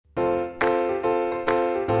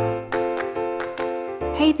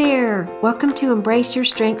Hey there! Welcome to Embrace Your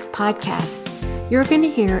Strengths podcast. You're going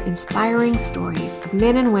to hear inspiring stories of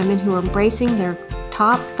men and women who are embracing their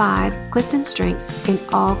top 5 Clifton strengths in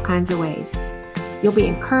all kinds of ways. You'll be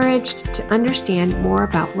encouraged to understand more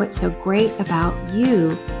about what's so great about you,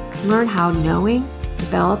 learn how knowing,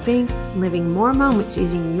 developing, and living more moments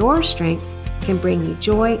using your strengths can bring you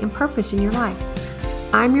joy and purpose in your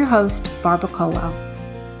life. I'm your host, Barbara Colwell.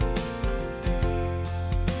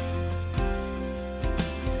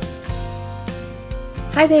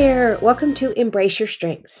 Hi there, welcome to Embrace Your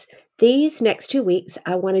Strengths. These next 2 weeks,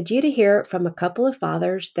 I wanted you to hear from a couple of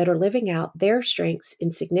fathers that are living out their strengths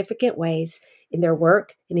in significant ways in their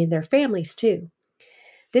work and in their families too.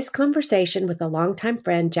 This conversation with a longtime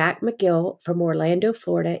friend, Jack McGill from Orlando,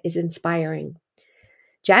 Florida, is inspiring.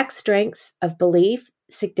 Jack's strengths of belief,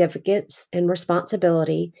 significance, and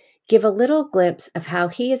responsibility give a little glimpse of how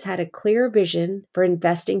he has had a clear vision for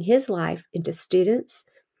investing his life into students,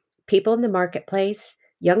 people in the marketplace,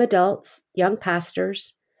 young adults, young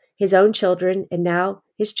pastors, his own children, and now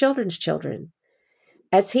his children's children.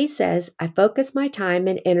 As he says, I focus my time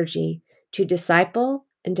and energy to disciple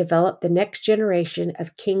and develop the next generation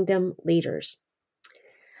of kingdom leaders.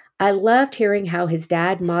 I loved hearing how his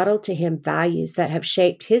dad modeled to him values that have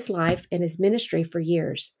shaped his life and his ministry for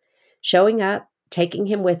years, showing up, taking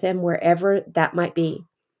him with him wherever that might be,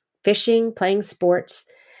 fishing, playing sports,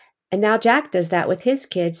 and now Jack does that with his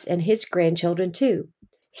kids and his grandchildren too.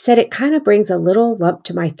 He said it kind of brings a little lump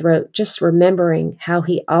to my throat just remembering how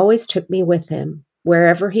he always took me with him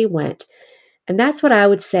wherever he went. And that's what I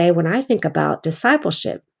would say when I think about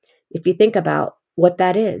discipleship. If you think about what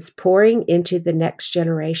that is, pouring into the next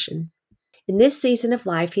generation. In this season of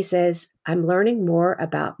life, he says, I'm learning more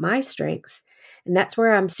about my strengths. And that's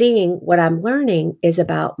where I'm seeing what I'm learning is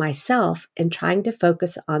about myself and trying to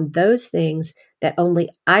focus on those things that only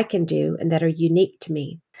I can do and that are unique to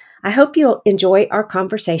me. I hope you'll enjoy our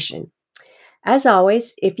conversation. As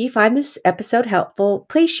always, if you find this episode helpful,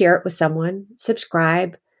 please share it with someone,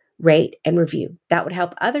 subscribe, rate, and review. That would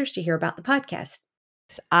help others to hear about the podcast.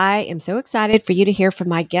 I am so excited for you to hear from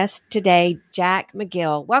my guest today, Jack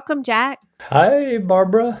McGill. Welcome, Jack. Hi,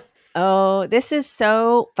 Barbara. Oh, this is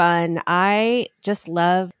so fun. I just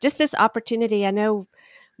love this opportunity. I know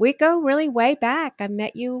we go really way back. I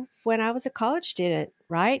met you when I was a college student,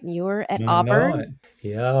 right? And you were at I know Auburn. it.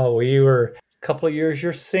 Yeah, we were a couple of years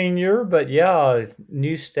your senior, but yeah,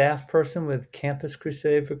 new staff person with Campus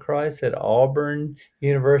Crusade for Christ at Auburn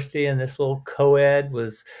University, and this little co-ed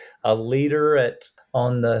was a leader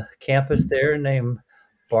on the campus there named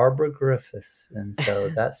Barbara Griffiths, and so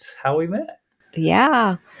that's how we met.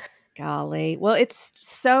 Yeah. Golly. Well, it's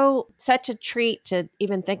such a treat to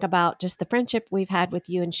even think about just the friendship we've had with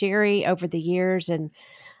you and Sherry over the years. And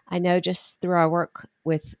I know just through our work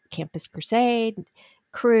with Campus Crusade,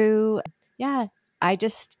 crew. Yeah,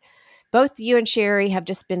 both you and Sherry have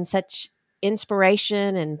just been such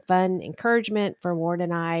inspiration and fun encouragement for Ward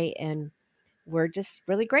and I. And we're just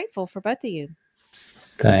really grateful for both of you.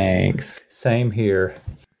 Thanks. Same here.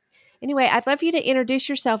 Anyway, I'd love you to introduce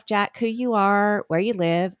yourself, Jack, who you are, where you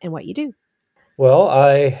live, and what you do. Well,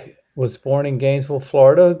 I was born in Gainesville,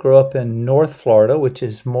 Florida, grew up in North Florida, which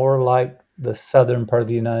is more like the southern part of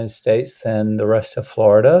the United States than the rest of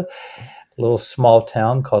Florida, a little small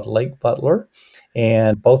town called Lake Butler.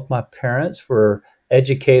 And both my parents were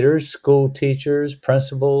educators, school teachers,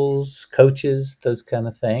 principals, coaches, those kind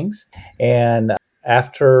of things. And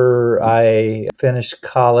after I finished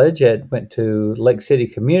college, I went to Lake City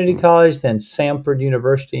Community College, then Samford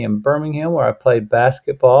University in Birmingham, where I played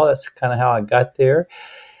basketball. That's kind of how I got there.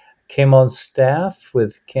 Came on staff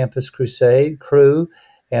with Campus Crusade crew,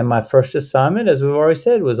 and my first assignment, as we've already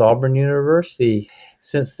said, was Auburn University.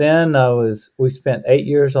 Since then, we spent 8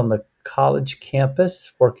 years on the college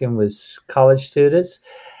campus working with college students,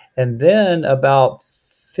 and then about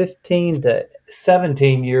 15 to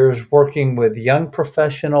 17 years working with young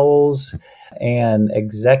professionals and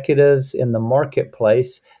executives in the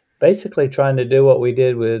marketplace, basically trying to do what we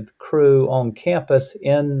did with crew on campus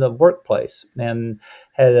in the workplace, and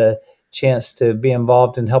had a chance to be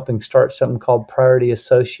involved in helping start something called Priority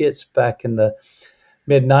Associates back in the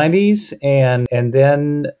mid 90s. And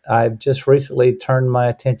then I've just recently turned my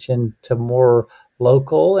attention to more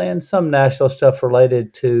local and some national stuff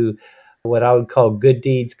related to what I would call good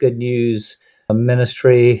deeds, good news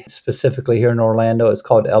ministry, specifically here in Orlando. It's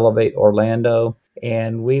called Elevate Orlando.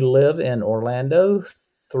 And we live in Orlando,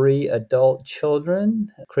 3 adult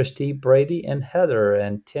children, Christy, Brady, and Heather,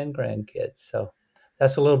 and 10 grandkids. So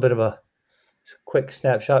that's a little bit of a quick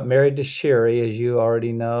snapshot. Married to Sherry, as you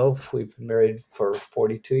already know. We've been married for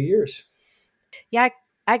 42 years. Yeah,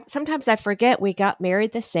 I sometimes I forget we got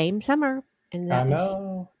married the same summer, and I that was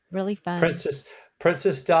know. really fun. Princess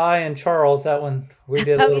Princess Di and Charles, that one we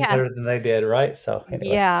did a Oh, little yeah. better than they did, right? So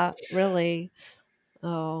anyway. Yeah, really.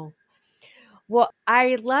 Oh. Well,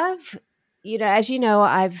 I love, as you know,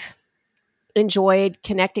 I've enjoyed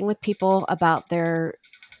connecting with people about their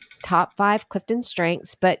top 5 Clifton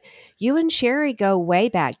strengths, but you and Sherry go way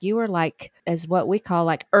back. You were like, as what we call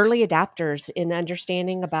like early adapters in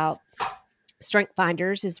understanding about strength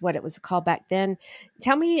finders is what it was called back then.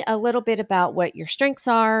 Tell me a little bit about what your strengths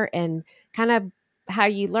are and kind of how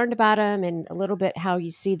you learned about them and a little bit how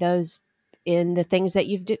you see those in the things that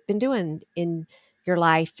you've been doing in your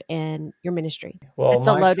life and your ministry. Well, That's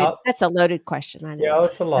a my loaded top that's a loaded question, I know. yeah,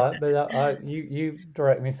 it's a lot, but you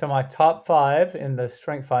direct me. So my top 5 in the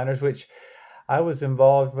Strength Finders, which I was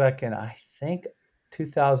involved back in, I think,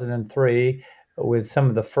 2003 with some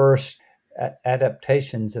of the first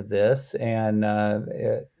adaptations of this, and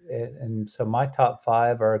so my top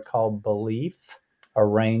 5 are called belief,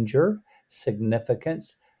 arranger,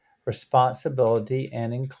 significance, responsibility,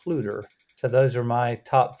 and includer. So those are my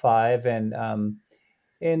top 5, and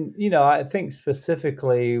I think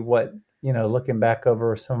specifically what looking back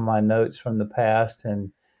over some of my notes from the past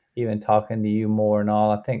and even talking to you more and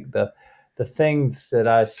all, I think the things that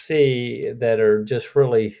I see that are just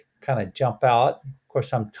really kind of jump out. Of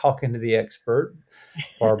course, I'm talking to the expert,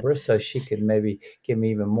 Barbara, so she could maybe give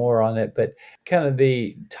me even more on it. But kind of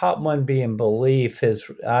the top one being belief is,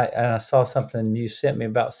 and I saw something you sent me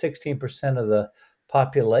about 16% of the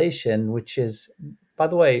population, which is, by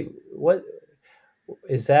the way, what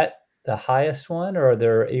is that the highest one, or are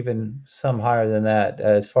there even some higher than that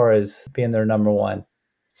as far as being their number one?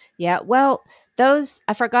 Yeah, well, those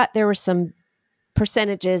I forgot there were some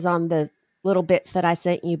percentages on the little bits that I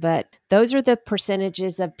sent you, but those are the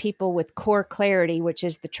percentages of people with core clarity, which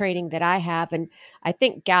is the training that I have. And I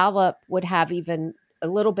think Gallup would have even a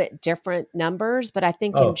little bit different numbers, but I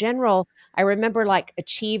think in Oh, general, I remember like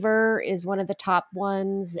achiever is one of the top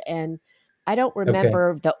ones. And I don't okay,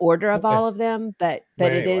 remember the order of okay. all of them, but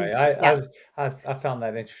But it anyway, is, yeah. I found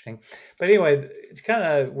that interesting. But anyway, it's kind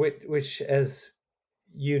of which as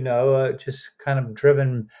just kind of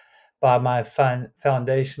driven by my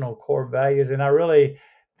foundational core values, and I really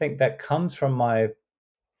think that comes from my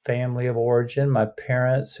family of origin, my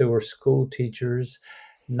parents who were school teachers,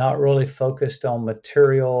 not really focused on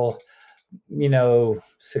material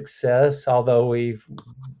success, although we've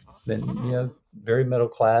been, very middle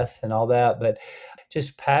class and all that, but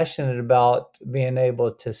just passionate about being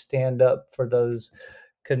able to stand up for those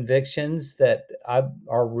convictions that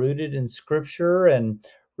are rooted in scripture and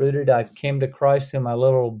rooted. I came to Christ in my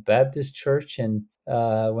little Baptist church and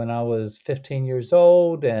when I was 15 years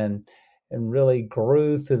old, and really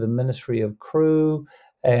grew through the ministry of Crew,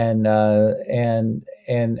 and and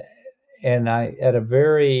I at a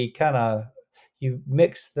very kind of, you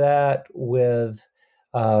mix that with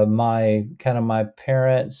my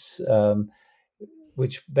parents,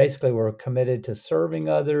 which basically were committed to serving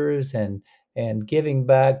others and giving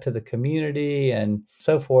back to the community and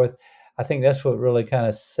so forth. I think that's what really kind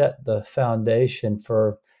of set the foundation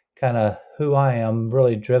for kind of who I am,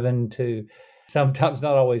 really driven to, sometimes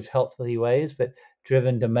not always healthy ways, but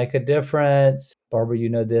driven to make a difference. Barbara, you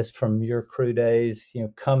know this from your Crew days,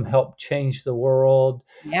 come help change the world.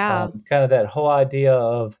 Yeah. Kind of that whole idea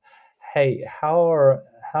of, hey, how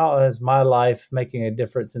is my life making a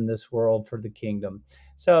difference in this world for the kingdom?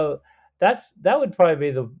 So that would probably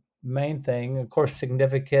be the main thing. Of course,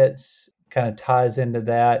 significance kind of ties into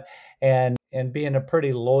that, and being a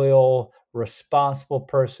pretty loyal, responsible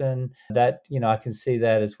person, that I can see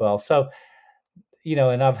that as well. So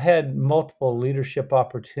and I've had multiple leadership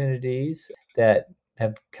opportunities that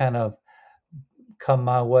have kind of come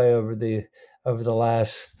my way over the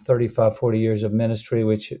last 35, 40 years of ministry,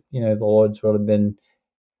 which the Lord's really been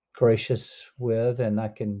gracious with, and I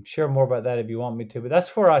can share more about that if you want me to. But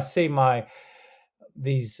that's where I see my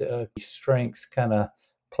these strengths kind of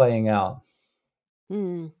playing out.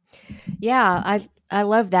 Mm. Yeah, I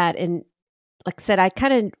love that. And like I said, I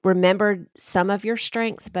kind of remembered some of your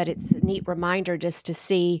strengths, but it's a neat reminder just to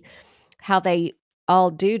see how they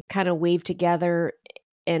all do kind of weave together.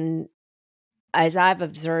 And as I've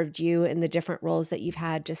observed you in the different roles that you've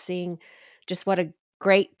had, just seeing just what a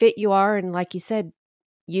great fit you are. And like you said,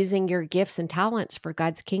 using your gifts and talents for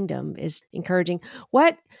God's kingdom is encouraging.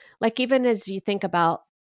 What, like, even as you think about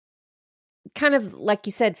kind of like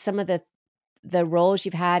you said, some of the roles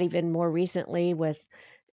you've had even more recently with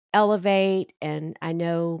Elevate, and I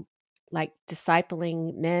know like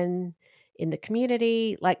discipling men in the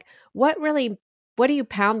community, like what really what do you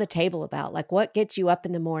pound the table about? Like, what gets you up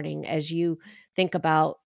in the morning as you think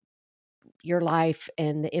about your life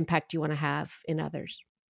and the impact you wanna have in others?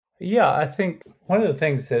 Yeah, I think one of the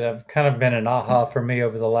things that have kind of been an aha for me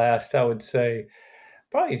over the last, I would say,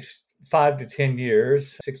 probably 5 to 10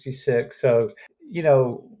 years, 66. So, you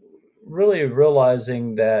know, really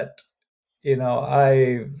realizing that,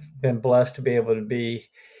 I've been blessed to be able to be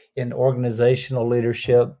in organizational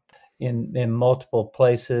leadership in multiple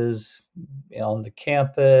places on the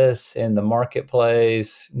campus, in the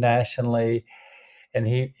marketplace, nationally, and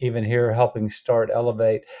even here helping start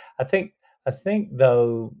Elevate. I think I think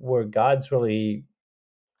though where God's really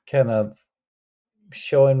kind of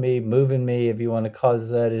showing me, moving me, if you want to call it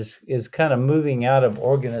that, is kind of moving out of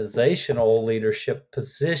organizational leadership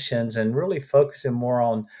positions and really focusing more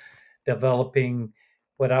on developing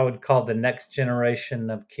what I would call the next generation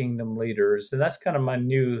of kingdom leaders. And that's kind of my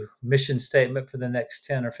new mission statement for the next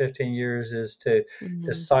 10 or 15 years, is to Mhm.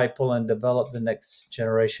 disciple and develop the next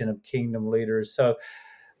generation of kingdom leaders. So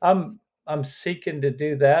I'm I'm seeking to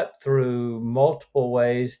do that through multiple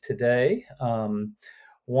ways today.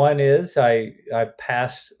 One is I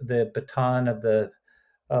passed the baton of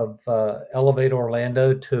Elevate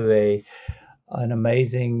Orlando to a an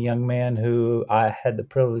amazing young man who I had the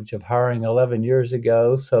privilege of hiring 11 years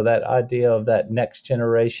ago. So that idea of that next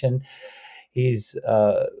generation, he's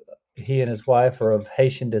he and his wife are of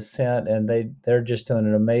Haitian descent, and they're just doing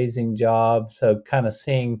an amazing job. So kind of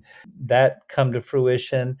seeing that come to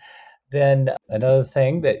fruition. Then another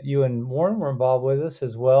thing that you and Warren were involved with us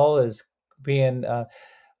as well is being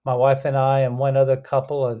my wife and I and one other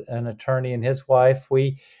couple, an attorney and his wife.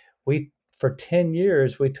 We for 10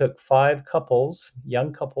 years we took five couples,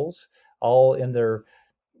 young couples, all in their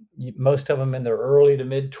most of them in their early to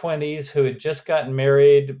mid 20s, who had just gotten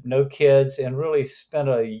married, no kids, and really spent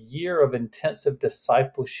a year of intensive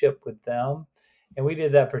discipleship with them. And we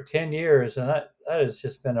did that for 10 years, and that has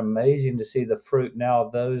just been amazing to see the fruit now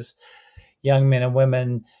of those young men and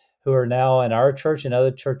women who are now in our church and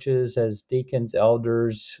other churches as deacons,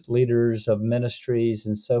 elders, leaders of ministries,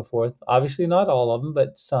 and so forth. Obviously, not all of them,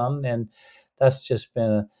 but some. And that's just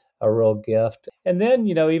been a real gift. And then,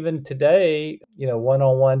 even today, one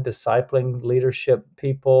on one discipling leadership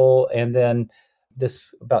people. And then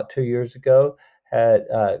this about 2 years ago, had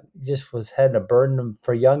just was had a burden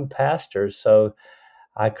for young pastors. So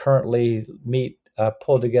I currently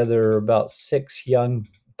pull together about six young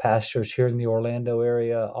pastors here in the Orlando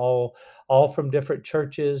area, all from different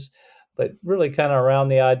churches, but really kind of around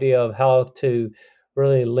the idea of how to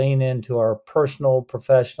really lean into our personal,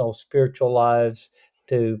 professional, spiritual lives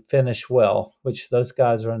to finish well, which those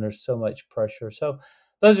guys are under so much pressure. So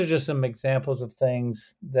those are just some examples of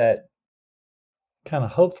things that kind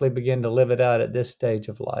of hopefully begin to live it out at this stage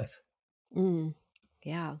of life. Mm.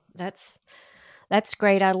 Yeah, that's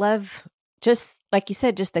great. I love, just like you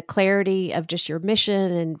said, just the clarity of just your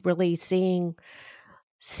mission and really seeing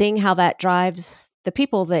how that drives the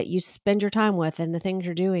people that you spend your time with and the things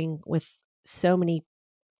you're doing with so many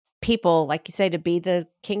people, like you say, to be the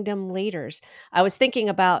kingdom leaders. I was thinking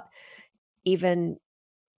about even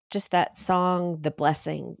just that song, The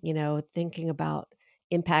Blessing, thinking about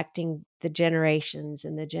impacting the generations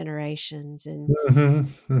and the generations. And Hmm.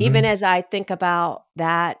 even Hmm. as I think about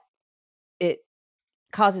that, it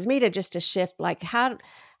causes me to just to shift, like,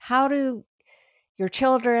 how do your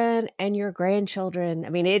children and your grandchildren, I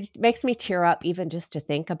mean, it makes me tear up even just to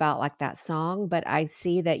think about like that song, but I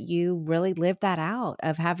see that you really live that out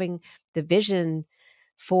of having the vision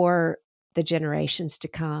for the generations to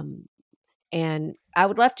come. And I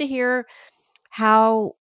would love to hear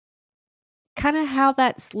how how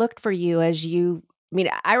that's looked for you as you, I mean,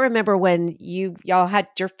 I remember when y'all had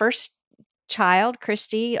your first child,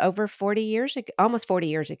 Christy, over 40 years ago, almost 40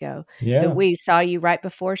 years ago. But Yeah. we saw you right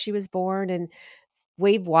before she was born, and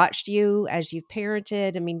we've watched you as you've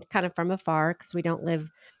parented. I mean, kind of from afar because we don't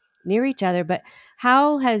live near each other. But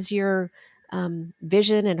how has your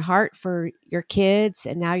vision and heart for your kids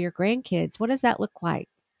and now your grandkids, what does that look like?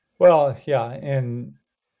 Well, yeah, and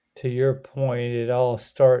to your point, it all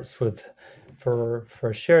starts with for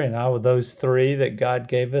Sherry and I with those three that God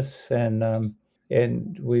gave us, and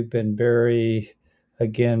we've been very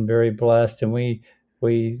blessed, and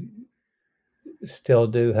we still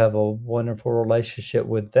do have a wonderful relationship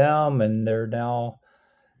with them, and they're now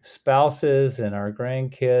spouses and our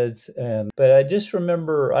grandkids. And but I just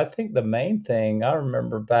remember, I think the main thing I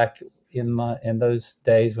remember back in those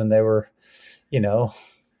days when they were, you know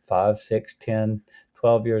 5, 6, 10,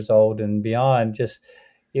 12 years old and beyond, just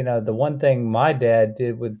the one thing my dad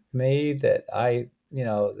did with me that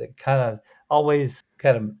that kind of always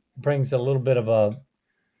kind of brings a little bit of a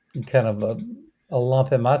kind of a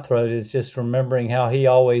lump in my throat is just remembering how he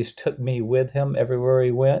always took me with him everywhere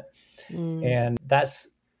he went. Mm, And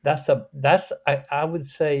I would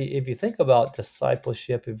say, if you think about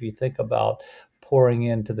discipleship, if you think about pouring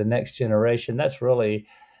into the next generation, that's really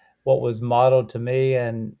what was modeled to me.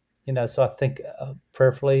 And so I think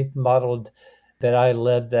prayerfully modeled that I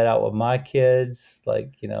lived that out with my kids,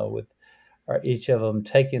 like with each of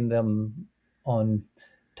them on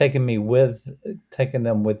taking me with taking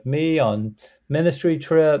them with me on ministry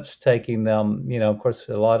trips, taking them, of course,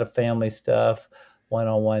 a lot of family stuff,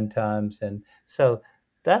 one-on-one times. And so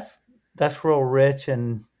that's real rich.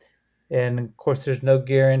 And of course, there's no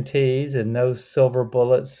guarantees and no silver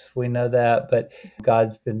bullets. We know that, but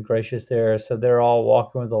God's been gracious there. So they're all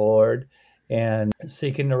walking with the Lord and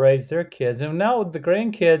seeking to raise their kids. And now with the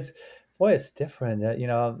grandkids, boy, it's different.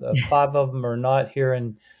 Five of them are not here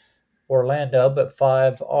in Orlando, but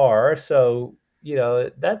five are. So,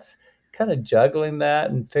 that's kind of juggling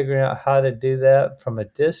that and figuring out how to do that from a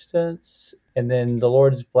distance. And then the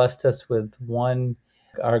Lord's blessed us with one.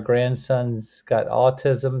 Our grandson's got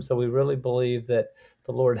autism, so we really believe that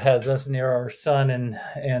the Lord has us near our son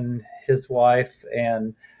and his wife,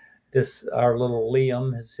 and this our little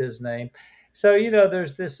Liam is his name. So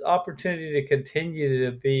there's this opportunity to continue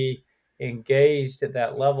to be engaged at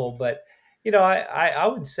that level. But I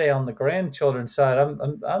would say on the grandchildren side,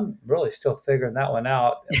 I'm really still figuring that one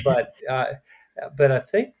out. But I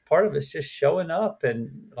think part of it's just showing up,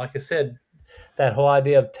 and like I said, that whole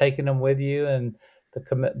idea of taking them with you and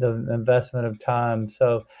the investment of time.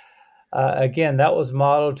 So again, that was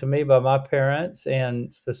modeled to me by my parents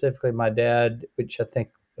and specifically my dad, which I think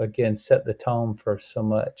again set the tone for so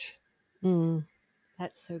much. mm,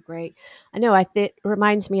 that's so great. I know. It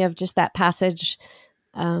reminds me of just that passage.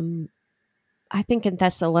 Um, I think in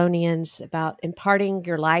Thessalonians about imparting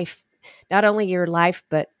your life, not only your life,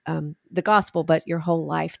 but the gospel, but your whole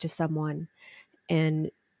life to someone.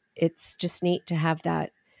 And it's just neat to have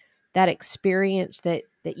that experience that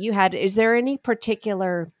you had. Is there any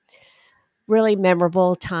particular really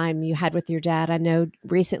memorable time you had with your dad? I know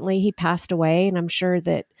recently he passed away, and I'm sure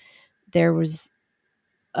that there was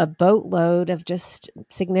a boatload of just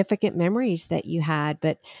significant memories that you had.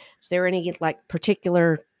 But is there any like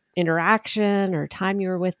particular interaction or time you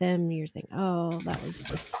were with him? You're thinking, oh, that was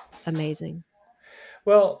just amazing.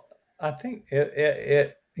 Well, I think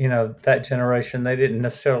that generation, they didn't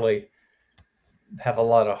necessarily have a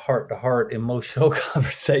lot of heart to heart emotional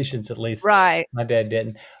conversations. At least Right. my dad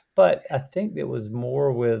didn't. But I think it was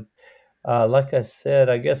more with, like I said,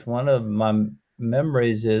 I guess one of my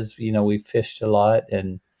memories is, we fished a lot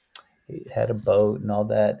and had a boat and all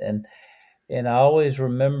that. And I always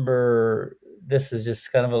remember, this is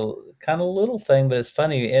just kind of a little thing, but it's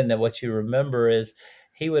funny, isn't it? What you remember is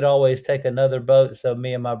he would always take another boat so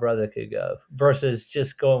me and my brother could go versus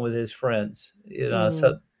just going with his friends.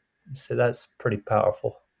 Mm, So that's pretty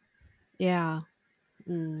powerful. yeah.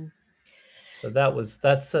 Mm, So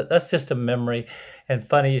that's just a memory. And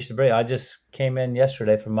funny you should bring. I just came in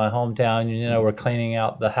yesterday from my hometown. We're cleaning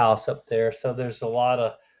out the house up there, so there's a lot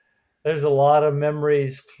of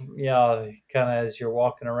memories, kind of as you're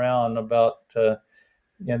walking around about,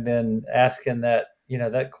 and then asking that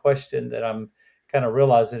question that I'm kind of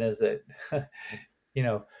realizing is that, you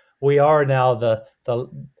know, we are now the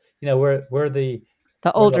we're the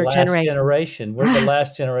older last generation. generation. We're the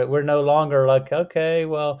last generation. We're no longer like, okay,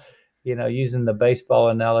 well, using the baseball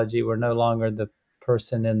analogy, we're no longer the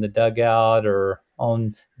person in the dugout or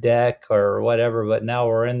on deck or whatever, but now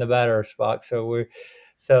we're in the batter's box.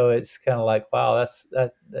 So it's kind of like, wow,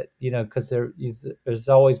 because there's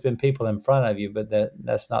always been people in front of you, but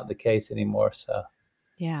that's not the case anymore. So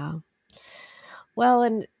Yeah. Well,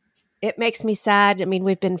 and it makes me sad. I mean,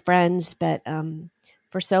 we've been friends, but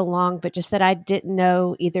for so long, but just that I didn't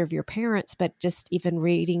know either of your parents, but just even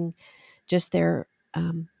reading just their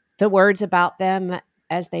the words about them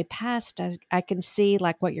as they passed, I can see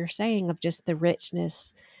like what you're saying of just the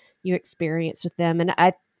richness you experienced with them. And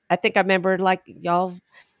I think I remember like y'all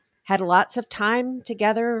had lots of time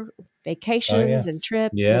together, oh vacations yeah, and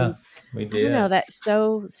trips, yeah, and we I don't know, did. that's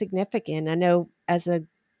so significant. I know as a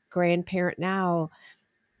grandparent now,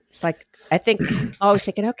 it's like I think always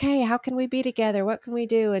thinking, okay, how can we be together? What can we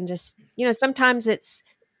do? And just, sometimes it's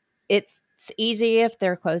easy if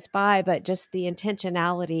they're close by, but just the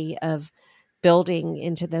intentionality of building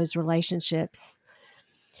into those relationships.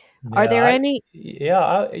 Are Yeah, there any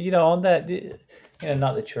on that,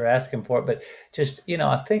 not that you're asking for it, but just,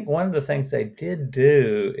 I think one of the things they did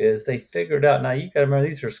do is they figured out. Now you got to remember,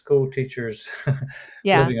 these are school teachers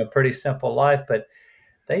yeah. living a pretty simple life, but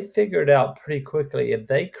they figured out pretty quickly if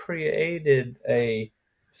they created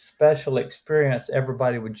special experience,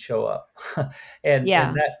 everybody would show up, and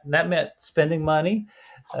Yeah. that meant spending money.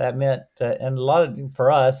 That meant and a lot of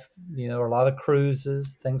for us, a lot of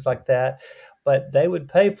cruises, things like that. But they would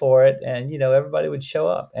pay for it, and everybody would show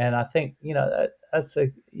up. And I think that's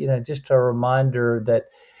a just a reminder that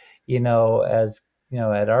as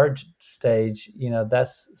at our stage,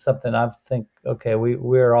 that's something I think, okay,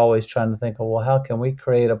 we're always trying to think of, well, how can we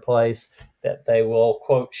create a place that they will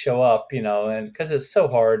quote show up, and because it's so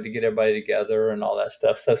hard to get everybody together and all that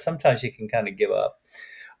stuff. So sometimes you can kind of give up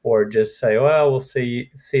or just say, well, we'll see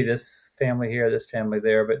this family here, this family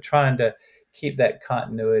there, but trying to keep that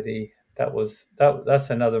continuity. That's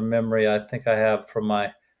another memory I think I have from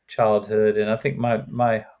my childhood, and I think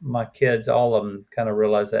my kids, all of them, kind of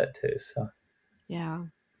realize that too. So Yeah.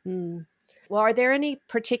 Mm. Well, are there any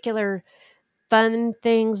particular fun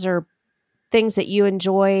things or things that you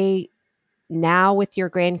enjoy now with your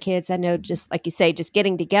grandkids? I know, just like you say, just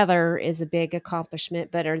getting together is a big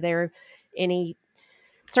accomplishment, but are there any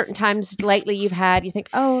certain times lately you've had you think,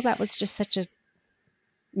 oh, that was just such a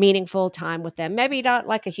meaningful time with them? Maybe not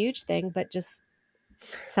like a huge thing, but just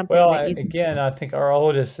something well, that you again, I think our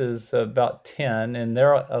oldest is about 10, and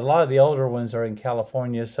a lot of the older ones are in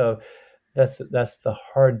California. So that's the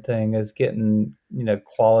hard thing, is getting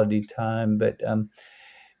quality time. But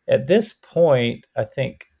at this point, I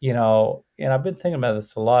think, and I've been thinking about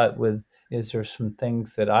this a lot, with is there some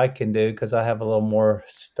things that I can do, because I have a little more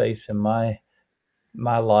space in my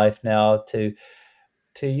life now to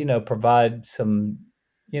provide some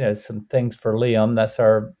things for Liam. That's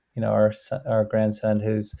our grandson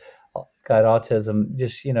who's got autism,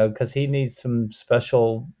 just because he needs some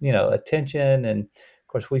special attention. And of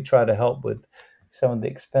course we try to help with some of the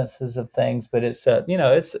expenses of things, but it's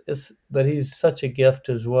but he's such a gift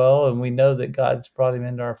as well, and we know that God's brought him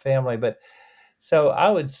into our family. But so I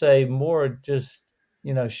would say more just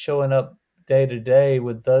showing up day to day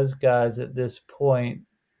with those guys at this point.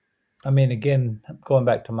 I mean, again, going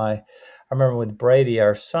back to I remember with Brady,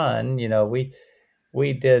 our son,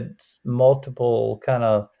 we did multiple kind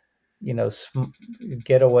of,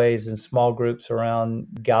 getaways and small groups around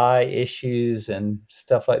guy issues and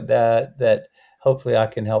stuff like that, that hopefully I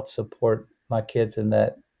can help support my kids in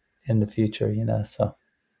that in the future, so.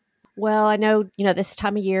 well, I know, this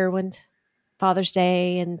time of year when Father's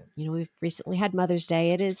Day and, we've recently had Mother's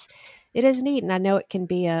Day, it is neat. And I know it can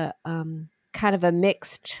be a kind of a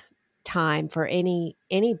mixed time for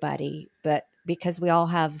anybody, but because we all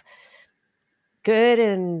have good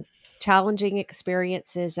and challenging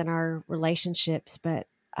experiences in our relationships. But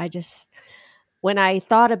I just, when I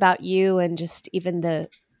thought about you and just even the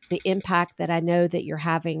impact that I know that you're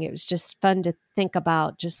having, it was just fun to think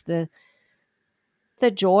about just the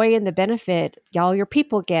joy and the benefit y'all your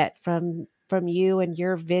people get from you and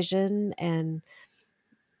your vision and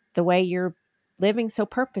the way you're living so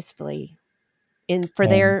purposefully in And for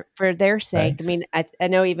their sake. I thanks. mean, I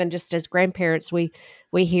know even just as grandparents, we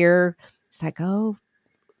hear it's like, oh,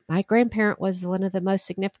 my grandparent was one of the most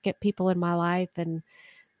significant people in my life, and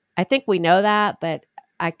I think we know that, but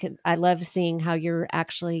I love seeing how you're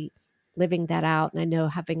actually living that out, and I know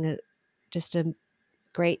having just a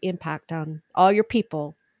great impact on all your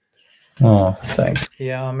people. Oh, thanks.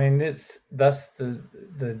 Yeah, I mean, that's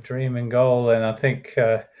the dream and goal. And I think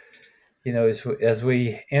as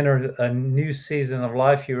we enter a new season of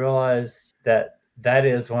life, you realize that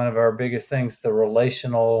is one of our biggest things, the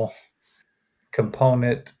relational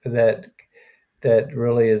component that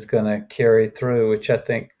really is going to carry through, which I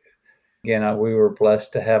think, again, we were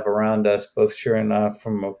blessed to have around us, both Sherry and I,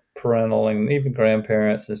 from a parental and even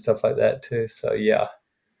grandparents and stuff like that too. So yeah,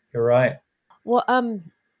 you're right. Well,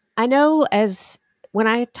 I know as when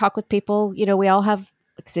I talk with people, we all have,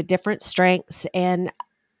 like I said, different strengths. And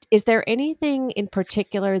is there anything in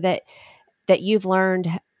particular that you've learned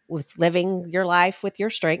with living your life with your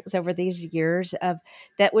strengths over these years of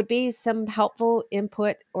that would be some helpful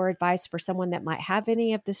input or advice for someone that might have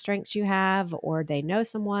any of the strengths you have, or they know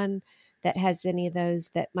someone that has any of those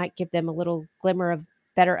that might give them a little glimmer of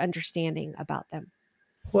better understanding about them?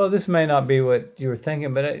 Well, this may not be what you were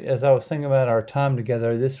thinking, but as I was thinking about our time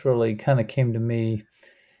together, this really kind of came to me.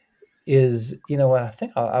 Is what I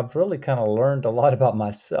think I've really kind of learned a lot about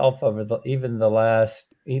myself over even the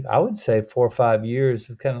last, I would say, 4 or 5 years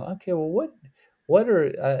of kind of, okay, well, what are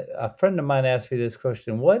a friend of mine asked me this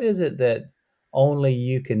question: what is it that only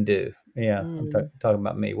you can do? Yeah, I'm Mm, talking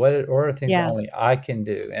about me. What are things that yeah. only I can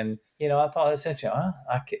do? And I thought, essentially,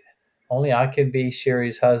 I can, only I can be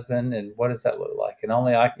Sherry's husband, and what does that look like? And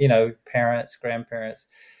only I, parents, grandparents.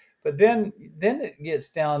 But then it gets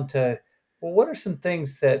down to, well, what are some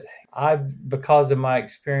things that I've, because of my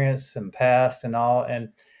experience and past and all, and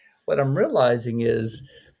what I'm realizing is,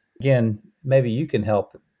 again, maybe you can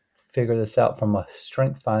help figure this out from a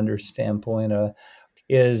strength finder standpoint.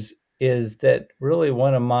 Is that really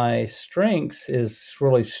one of my strengths is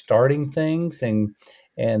really starting things and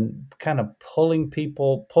kind of pulling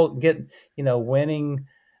people, winning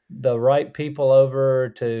the right people over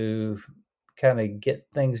to kind of get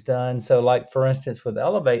things done. So, like for instance, with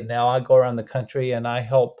Elevate now, I go around the country and I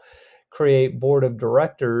help create board of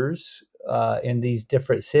directors in these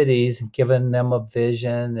different cities, giving them a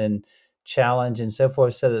vision and challenge and so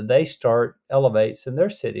forth, so that they start Elevates in their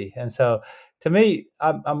city. And so, to me,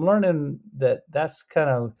 I'm learning that that's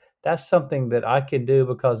something that I can do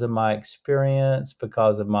because of my experience,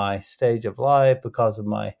 because of my stage of life, because of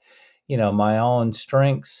my my own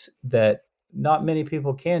strengths that not many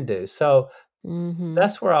people can do. So Mm-hmm.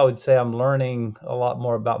 that's where I would say I'm learning a lot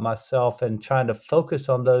more about myself and trying to focus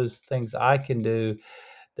on those things I can do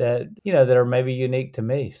that that are maybe unique to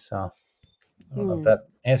me. So I don't know if Hmm. that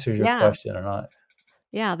answers your Yeah. question or not.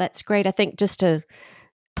 Yeah, that's great. I think just to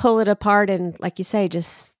pull it apart and, like you say,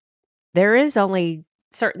 just there is only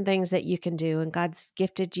certain things that you can do, and God's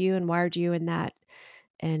gifted you and wired you in that.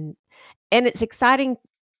 And it's exciting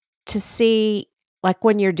to see, like,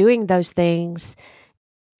 when you're doing those things,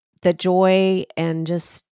 the joy and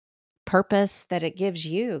just purpose that it gives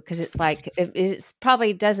you, because it's like it's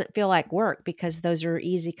probably doesn't feel like work because those are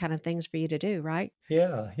easy kind of things for you to do, right?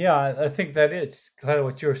 Yeah, yeah, I think that is kind of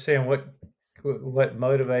what you were saying. What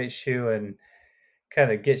motivates you and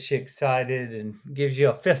kind of gets you excited and gives you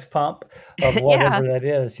a fist pump of Yeah. whatever that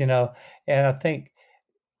is. And I think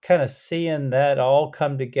kind of seeing that all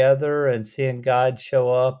come together and seeing God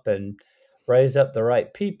show up and raise up the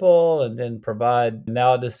right people and then provide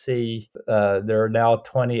now to see there are now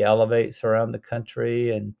 20 elevates around the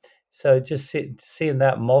country. And so just seeing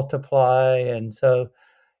that multiply. And so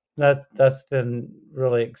that's been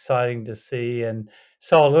really exciting to see, and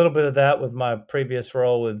saw a little bit of that with my previous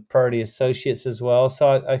role with Priority Associates as well.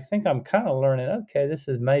 So I think I'm kind of learning. Okay, this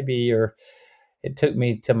is maybe your. It took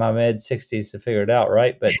me to my mid 60s to figure it out,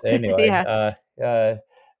 right? But anyway, Yeah.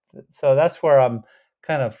 so that's where I'm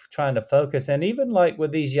kind of trying to focus, and even like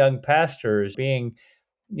with these young pastors, being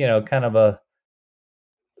kind of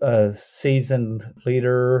a seasoned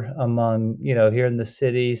leader among here in the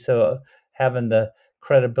city, so having the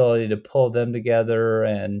credibility to pull them together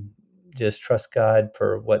and just trust God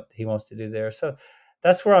for what he wants to do there. So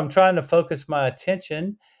that's where I'm trying to focus my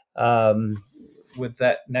attention, um, with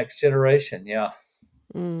that next generation. Yeah.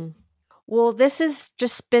 Mm. Well, this has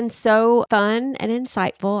just been so fun and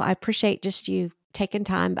insightful. I appreciate just you taking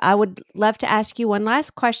time. I would love to ask you one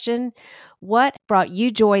last question. What brought you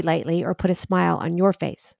joy lately or put a smile on your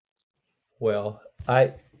face? Well,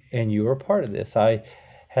 and you were part of this. I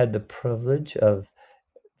had the privilege of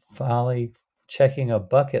finally checking a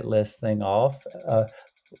bucket list thing off.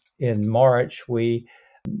 In March, we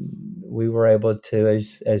were able to,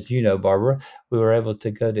 as you know, Barbara, we were able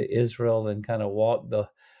to go to Israel and kind of walk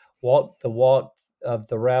of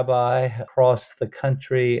the rabbi across the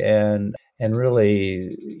country and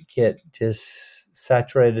really get just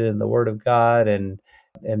saturated in the Word of God and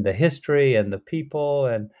the history and the people.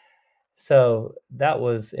 And so that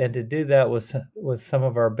was, and to do that was with some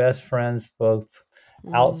of our best friends, both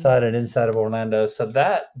Mm. outside and inside of Orlando. So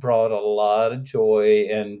that brought a lot of joy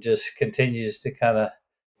and just continues to kind of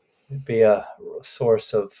be a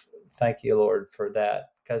source of thank you, Lord, for that,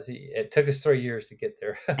 because it took us 3 years to get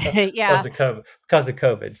there because Yeah. of COVID. Because of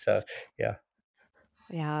COVID, so yeah.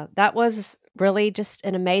 Yeah. That was really just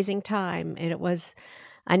an amazing time. And it was,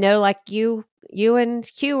 I know, like you and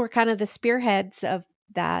Hugh were kind of the spearheads of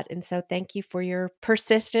that. And so thank you for your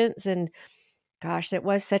persistence. And gosh, it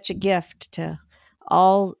was such a gift to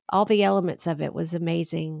all the elements of it was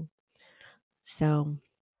amazing. So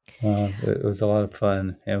It was a lot of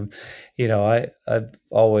fun, and I've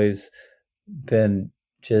always been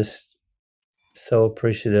just so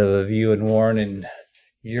appreciative of you and Warren and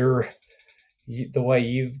your the way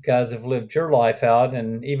you guys have lived your life out,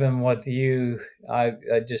 and even with you, I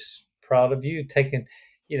just proud of you taking,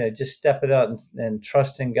 just stepping out and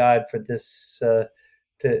trusting God for this, to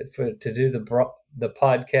do the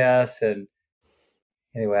podcast. And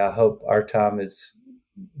anyway, I hope our time has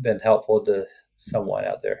been helpful to someone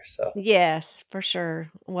out there. So yes, for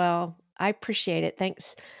sure. Well, I appreciate it.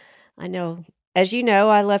 Thanks. I know, as you know,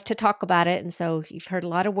 I love to talk about it. And so you've heard a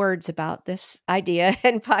lot of words about this idea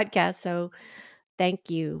and podcast. So thank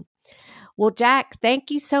you. Well, Jack,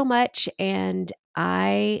 thank you so much. And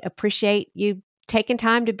I appreciate you taking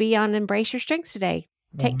time to be on Embrace Your Strengths today.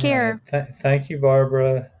 all Take right, care. thank you,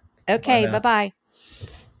 Barbara. Bye Okay, now. bye-bye.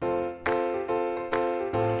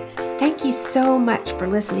 Thank you so much for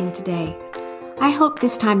listening today. I hope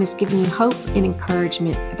this time has given you hope and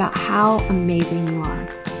encouragement about how amazing you are,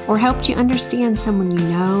 or helped you understand someone you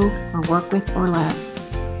know or work with or love.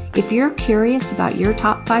 If you're curious about your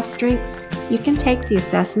top 5 strengths, you can take the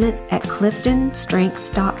assessment at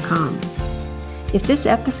cliftonstrengths.com. If this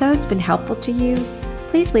episode's been helpful to you,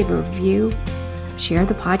 please leave a review, share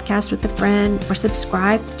the podcast with a friend, or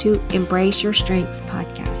subscribe to Embrace Your Strengths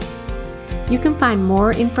podcast. You can find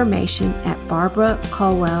more information at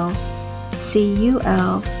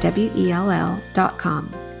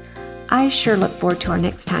barbaraculwell.com. I sure look forward to our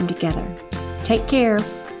next time together. Take care.